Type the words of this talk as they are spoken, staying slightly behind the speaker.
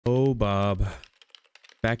Oh, Bob.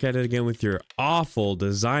 Back at it again with your awful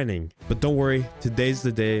designing. But don't worry, today's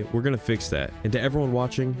the day. We're gonna fix that. And to everyone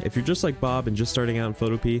watching, if you're just like Bob and just starting out in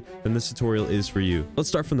Photopea, then this tutorial is for you. Let's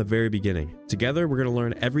start from the very beginning. Together, we're gonna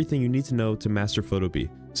learn everything you need to know to master Photopea,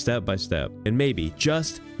 step by step. And maybe,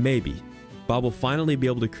 just maybe, Bob will finally be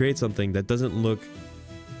able to create something that doesn't look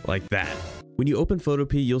like that. When you open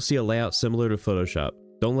Photopea, you'll see a layout similar to Photoshop.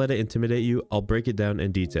 Don't let it intimidate you. I'll break it down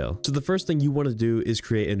in detail. So the first thing you want to do is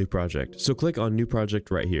create a new project. So click on new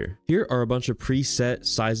project right here. Here are a bunch of preset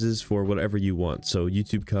sizes for whatever you want. So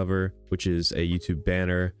YouTube cover, which is a YouTube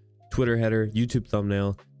banner, Twitter header, YouTube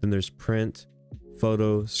thumbnail, then there's print,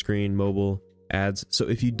 photo, screen, mobile, ads. So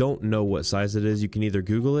if you don't know what size it is, you can either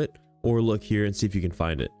Google it or look here and see if you can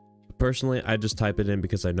find it. Personally, I just type it in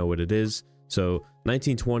because I know what it is. So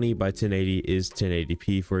 1920 by 1080 is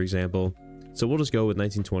 1080p, for example. So we'll just go with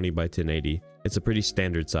 1920 by 1080. It's a pretty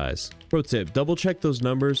standard size. Pro tip, double check those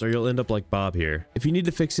numbers or you'll end up like Bob here. If you need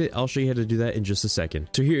to fix it, I'll show you how to do that in just a second.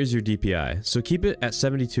 So here is your DPI. So keep it at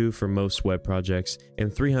 72 for most web projects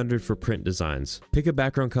and 300 for print designs. Pick a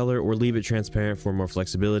background color or leave it transparent for more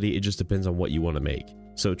flexibility. It just depends on what you want to make.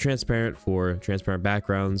 So transparent for transparent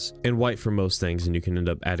backgrounds and white for most things, and you can end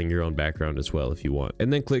up adding your own background as well if you want.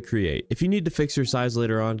 And then click create. If you need to fix your size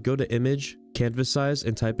later on, go to image, canvas size,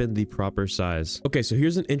 and type in the proper size. Okay, so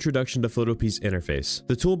here's an introduction to Photopea's interface.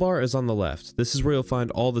 The toolbar is on the left. This is where you'll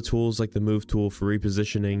find all the tools like the move tool for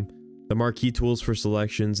repositioning, the marquee tools for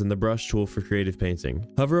selections, and the brush tool for creative painting.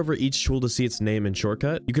 Hover over each tool to see its name and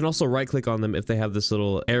shortcut. You can also right click on them if they have this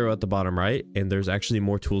little arrow at the bottom right, and there's actually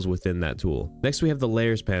more tools within that tool. Next we have the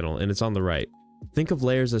layers panel, and it's on the right. Think of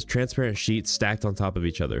layers as transparent sheets stacked on top of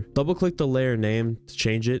each other. Double click the layer name to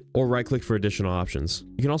change it, or right click for additional options.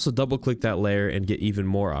 You can also double click that layer and get even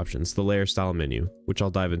more options, the layer style menu, which I'll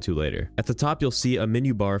dive into later. At the top you'll see a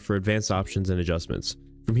menu bar for advanced options and adjustments.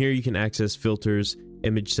 From here you can access filters,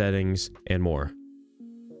 image settings, and more.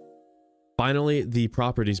 Finally, the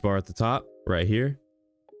properties bar at the top, right here.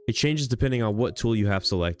 It changes depending on what tool you have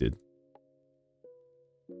selected.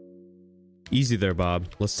 Easy there,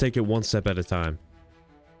 Bob. Let's take it one step at a time.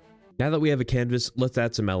 Now that we have a canvas, let's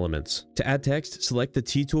add some elements. To add text, select the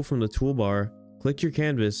T tool from the toolbar, click your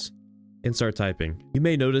canvas, and start typing. You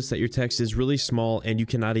may notice that your text is really small and you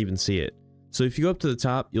cannot even see it. So if you go up to the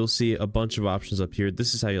top, you'll see a bunch of options up here.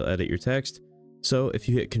 This is how you'll edit your text. So if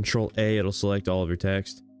you hit Control A, it'll select all of your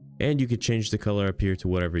text, and you could change the color up here to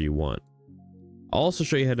whatever you want. I'll also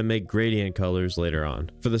show you how to make gradient colors later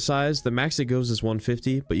on. For the size, the max it goes is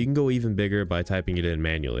 150, but you can go even bigger by typing it in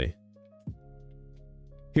manually.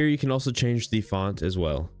 Here you can also change the font as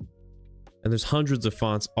well. And there's hundreds of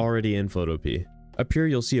fonts already in Photopea. Up here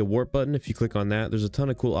you'll see a warp button. If you click on that, there's a ton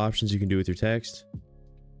of cool options you can do with your text.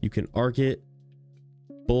 You can arc it,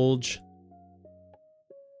 bulge,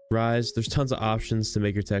 rise. There's tons of options to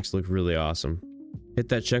make your text look really awesome. Hit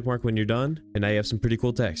that check mark when you're done, and now you have some pretty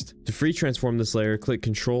cool text. To free transform this layer, click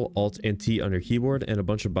Ctrl, Alt, and T on your keyboard, and a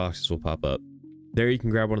bunch of boxes will pop up. There you can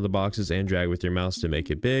grab one of the boxes and drag with your mouse to make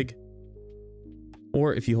it big.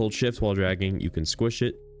 Or if you hold Shift while dragging, you can squish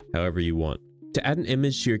it however you want. To add an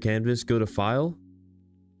image to your canvas, go to File,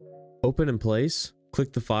 Open and Place,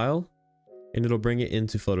 click the file, and it'll bring it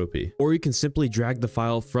into Photopea. Or you can simply drag the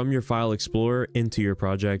file from your file explorer into your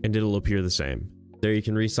project and it'll appear the same. There you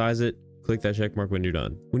can resize it, click that check mark when you're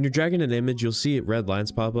done. When you're dragging an image, you'll see red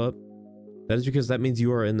lines pop up. That is because that means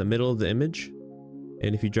you are in the middle of the image.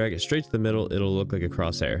 And if you drag it straight to the middle, it'll look like a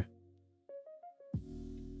crosshair.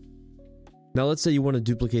 Now let's say you want to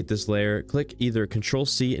duplicate this layer, click either Ctrl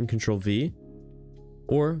C and Ctrl V,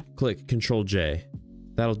 or click Ctrl J.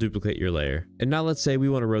 That'll duplicate your layer. And now let's say we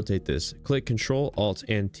want to rotate this. Click Ctrl, Alt,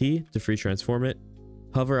 and T to free transform it.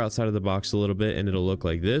 Hover outside of the box a little bit and it'll look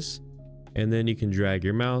like this. And then you can drag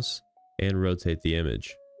your mouse and rotate the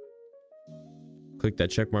image. Click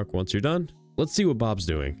that check mark once you're done. Let's see what Bob's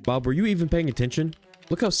doing. Bob, were you even paying attention?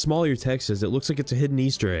 Look how small your text is. It looks like it's a hidden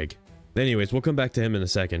Easter egg. Anyways, we'll come back to him in a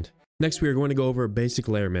second. Next, we are going to go over basic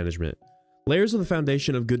layer management. Layers are the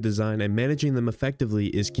foundation of good design and managing them effectively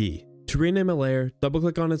is key. To rename a layer,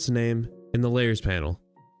 double-click on its name in the Layers panel.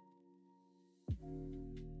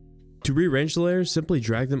 To rearrange the layers, simply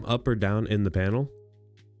drag them up or down in the panel.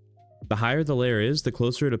 The higher the layer is, the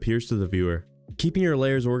closer it appears to the viewer. Keeping your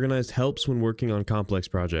layers organized helps when working on complex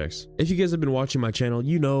projects. If you guys have been watching my channel,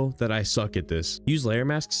 you know that I suck at this. Use layer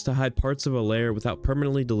masks to hide parts of a layer without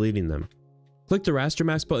permanently deleting them. Click the raster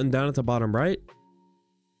mask button down at the bottom right.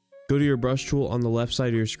 Go to your brush tool on the left side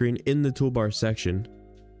of your screen in the toolbar section.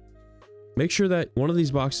 Make sure that one of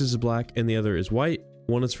these boxes is black and the other is white.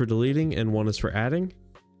 One is for deleting and one is for adding.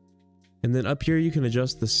 And then up here you can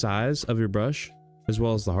adjust the size of your brush. as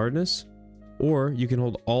well as the hardness. Or you can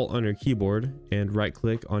hold Alt on your keyboard and right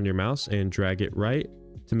click on your mouse and drag it right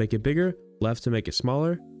to make it bigger, left to make it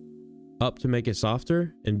smaller, up to make it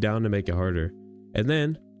softer, and down to make it harder. And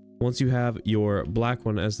then once you have your black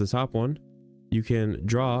one as the top one, you can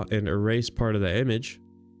draw and erase part of the image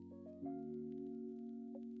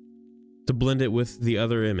to blend it with the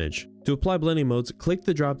other image. To apply blending modes, click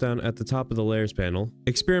the drop down at the top of the layers panel.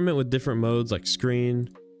 Experiment with different modes like screen,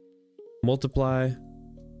 multiply,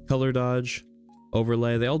 color dodge,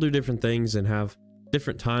 overlay. They all do different things and have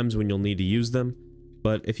different times when you'll need to use them.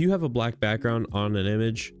 But if you have a black background on an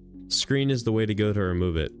image, screen is the way to go to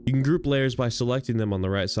remove it. You can group layers by selecting them on the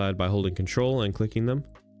right side by holding Control and clicking them,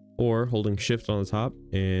 or holding Shift on the top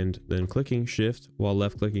and then clicking Shift while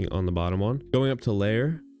left clicking on the bottom one, going up to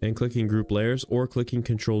layer and clicking group layers, or clicking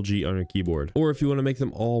Control G on your keyboard. Or if you want to make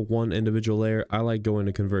them all one individual layer, I like going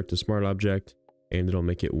to convert to smart object and it'll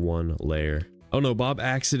make it one layer. Oh no, Bob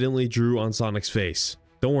accidentally drew on Sonic's face.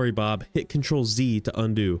 Don't worry, Bob. Hit Control Z to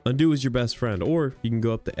undo. Undo is your best friend, or you can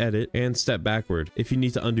go up to edit and step backward if you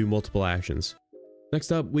need to undo multiple actions.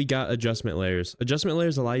 Next up, we got adjustment layers. Adjustment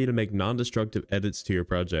layers allow you to make non-destructive edits to your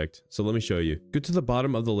project. So let me show you. Go to the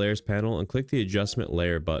bottom of the layers panel and click the adjustment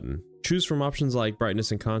layer button. Choose from options like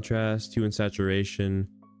brightness and contrast, hue and saturation,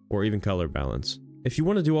 or even color balance. If you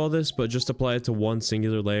want to do all this but just apply it to one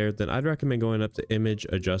singular layer, then I'd recommend going up to image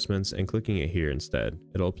adjustments and clicking it here instead.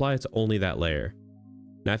 It'll apply it to only that layer.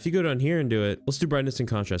 Now if you go down here and do it, let's do brightness and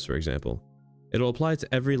contrast for example. It'll apply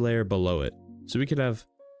to every layer below it. So we could have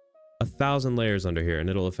 1,000 layers under here and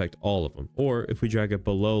it'll affect all of them. Or if we drag it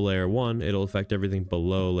below layer 1, it'll affect everything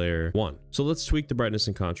below layer 1. So let's tweak the brightness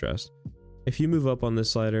and contrast. If you move up on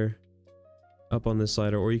this slider,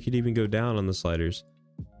 or you could even go down on the sliders,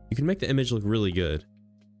 you can make the image look really good.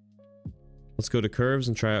 Let's go to curves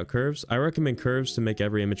and try out curves. I recommend curves to make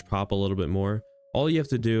every image pop a little bit more. All you have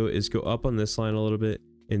to do is go up on this line a little bit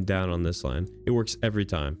and down on this line. It works every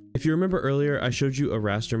time. If you remember earlier, I showed you a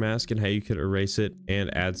raster mask and how you could erase it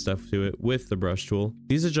and add stuff to it with the brush tool.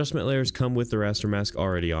 These adjustment layers come with the raster mask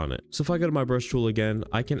already on it. So if I go to my brush tool again,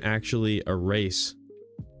 I can actually erase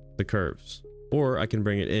the curves, or I can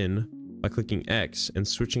bring it in by clicking X and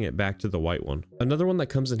switching it back to the white one. Another one that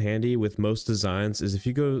comes in handy with most designs is if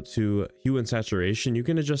you go to hue and saturation, you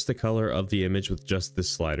can adjust the color of the image with just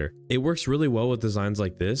this slider. It works really well with designs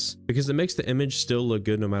like this because it makes the image still look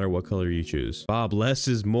good no matter what color you choose. Bob, less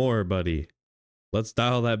is more, buddy. Let's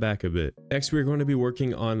dial that back a bit. Next, we're going to be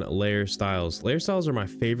working on layer styles. Layer styles are my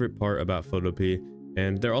favorite part about Photopea,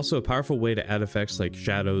 and they're also a powerful way to add effects like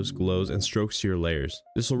shadows, glows, and strokes to your layers.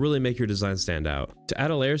 This will really make your design stand out. To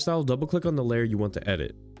add a layer style, double click on the layer you want to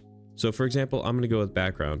edit. So for example, I'm going to go with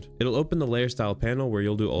background. It'll open the layer style panel where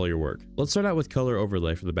you'll do all your work. Let's start out with color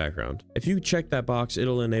overlay for the background. If you check that box,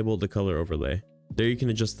 it'll enable the color overlay. There you can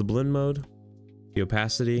adjust the blend mode, the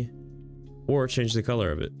opacity, or change the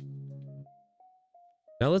color of it.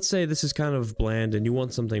 Now let's say this is kind of bland and you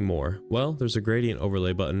want something more. Well, there's a gradient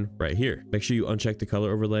overlay button right here. Make sure you uncheck the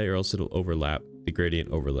color overlay or else it'll overlap the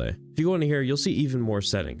gradient overlay. If you go into here, you'll see even more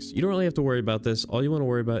settings. You don't really have to worry about this. All you want to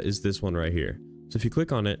worry about is this one right here. So if you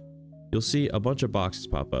click on it, you'll see a bunch of boxes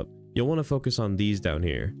pop up. You'll want to focus on these down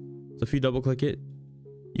here. So if you double click it,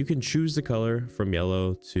 you can choose the color from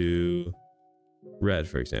yellow to red,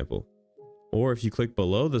 for example. Or if you click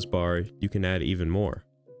below this bar, you can add even more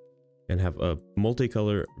and have a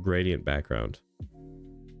multicolor gradient background.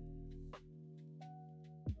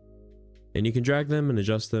 And you can drag them and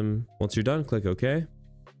adjust them. Once you're done, click OK.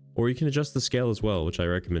 Or you can adjust the scale as well, which I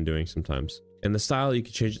recommend doing sometimes. And the style, you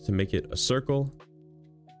can change it to make it a circle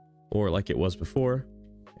or like it was before.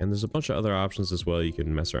 And there's a bunch of other options as well you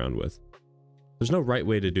can mess around with. There's no right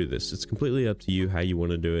way to do this. It's completely up to you how you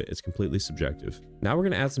want to do it. It's completely subjective. Now we're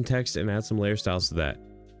going to add some text and add some layer styles to that.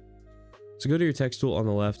 So go to your text tool on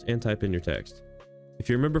the left and type in your text. If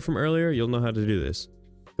you remember from earlier, you'll know how to do this.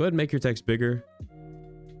 Go ahead and make your text bigger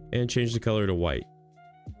and change the color to white.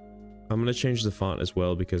 I'm going to change the font as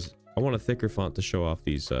well because I want a thicker font to show off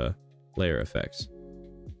these layer effects.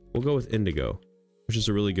 We'll go with indigo, which is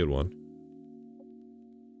a really good one.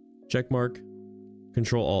 Check mark,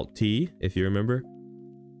 Control Alt T if you remember,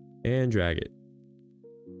 and drag it.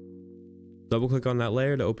 Double click on that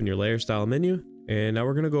layer to open your layer style menu. And now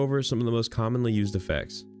we're going to go over some of the most commonly used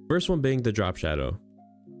effects. First one being the drop shadow.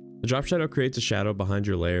 The drop shadow creates a shadow behind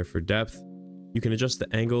your layer for depth. You can adjust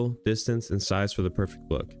the angle, distance, and size for the perfect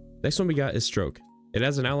look. Next one we got is stroke. It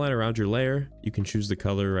has an outline around your layer. You can choose the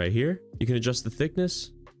color right here. You can adjust the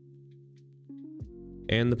thickness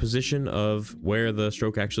and the position of where the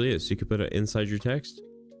stroke actually is. So you can put it inside your text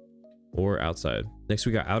or outside. Next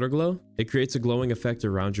we got outer glow. It creates a glowing effect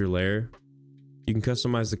around your layer. You can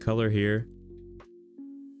customize the color here.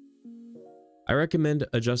 I recommend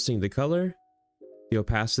adjusting the color, the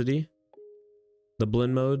opacity, the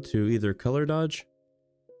blend mode to either color dodge,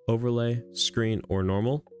 overlay, screen, or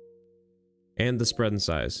normal, and the spread and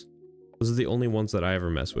size. Those are the only ones that I ever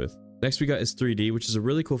mess with. Next we got is 3D, which is a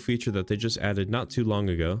really cool feature that they just added not too long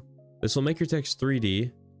ago. This will make your text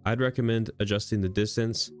 3D. I'd recommend adjusting the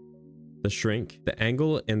distance, the shrink, the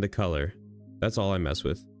angle, and the color. That's all I mess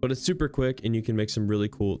with. But it's super quick and you can make some really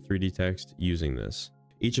cool 3D text using this.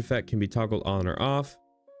 Each effect can be toggled on or off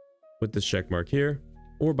with this check mark here,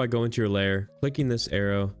 or by going to your layer, clicking this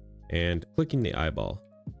arrow, and clicking the eyeball.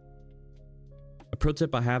 A pro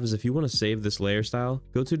tip I have is if you want to save this layer style,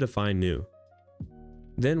 go to Define New.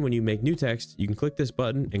 Then when you make new text, you can click this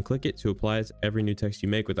button and click it to apply it to every new text you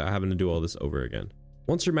make without having to do all this over again.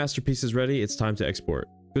 Once your masterpiece is ready, it's time to export.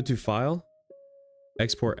 Go to File,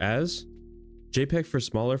 Export As, JPEG for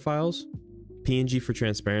smaller files, PNG for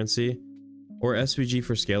transparency, or SVG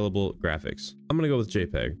for scalable graphics. I'm gonna go with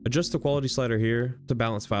JPEG. Adjust the quality slider here to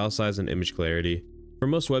balance file size and image clarity. For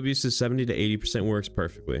most web uses, 70 to 80% works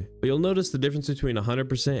perfectly. But you'll notice the difference between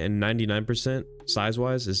 100% and 99%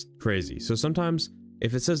 size-wise is crazy. So sometimes,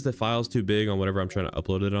 if it says the file's too big on whatever I'm trying to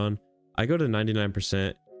upload it on, I go to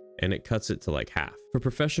 99% and it cuts it to like half. For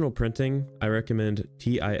professional printing, I recommend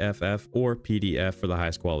TIFF or PDF for the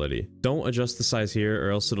highest quality. Don't adjust the size here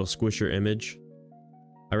or else it'll squish your image.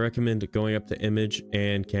 I recommend going up to image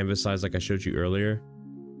and canvas size like I showed you earlier.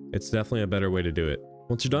 It's definitely a better way to do it.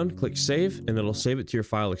 Once you're done, click save and it'll save it to your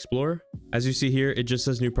file explorer. As you see here, it just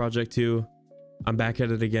says new project 2. I'm back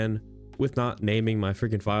at it again with not naming my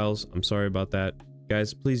freaking files. I'm sorry about that.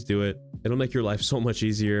 Guys, please do it. It'll make your life so much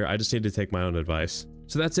easier. I just need to take my own advice.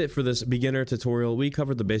 So that's it for this beginner tutorial. We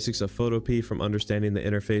covered the basics of Photopea, from understanding the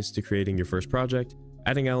interface to creating your first project,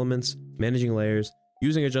 adding elements, managing layers,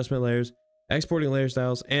 using adjustment layers, exporting layer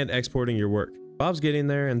styles, and exporting your work. Bob's getting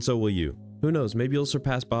there and so will you. Who knows, maybe you'll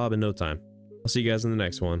surpass Bob in no time. I'll see you guys in the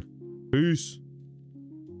next one. Peace.